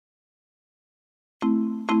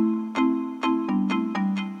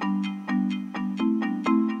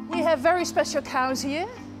have very special cows here.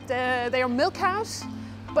 They are milk cows,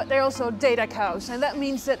 but they're also data cows, and that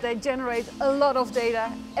means that they generate a lot of data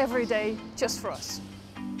every day just for us.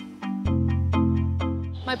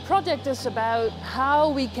 My project is about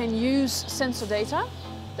how we can use sensor data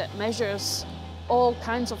that measures all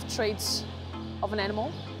kinds of traits of an animal,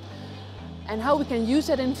 and how we can use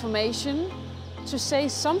that information to say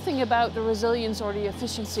something about the resilience or the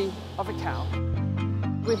efficiency of a cow.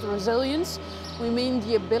 With resilience, we mean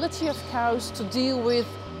the ability of cows to deal with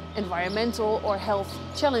environmental or health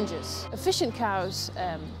challenges. Efficient cows,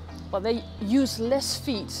 they use less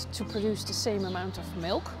feed to produce the same amount of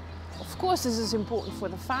milk. Of course, this is important for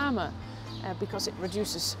the farmer because it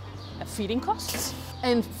reduces feeding costs.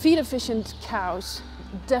 And feed-efficient cows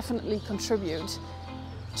definitely contribute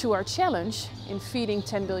to our challenge in feeding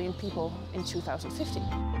 10 billion people in 2050.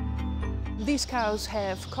 These cows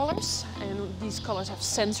have collars, and these collars have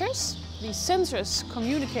sensors. These sensors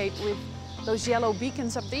communicate with those yellow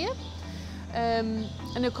beacons up there. And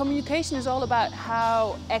the communication is all about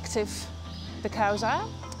how active the cows are,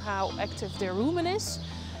 how active their rumen is,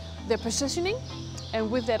 their positioning, and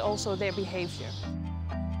with that also their behavior.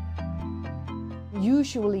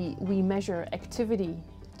 Usually we measure activity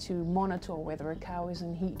to monitor whether a cow is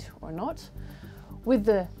in heat or not. With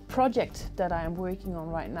the project that I am working on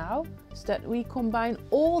right now, is that we combine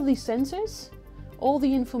all these sensors, all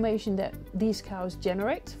the information that these cows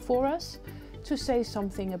generate for us, to say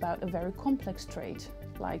something about a very complex trait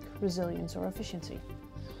like resilience or efficiency.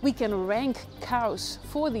 We can rank cows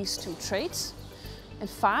for these two traits, and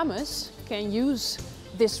farmers can use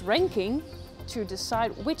this ranking to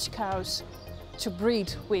decide which cows to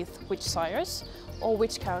breed with which sires or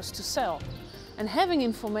which cows to sell. And having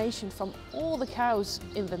information from all the cows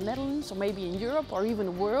in the Netherlands or maybe in Europe or even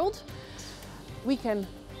the world, we can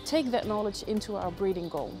take that knowledge into our breeding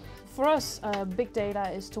goal. For us, big data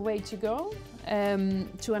is the way to go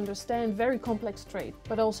to understand very complex traits,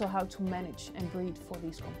 but also how to manage and breed for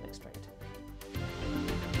these complex traits.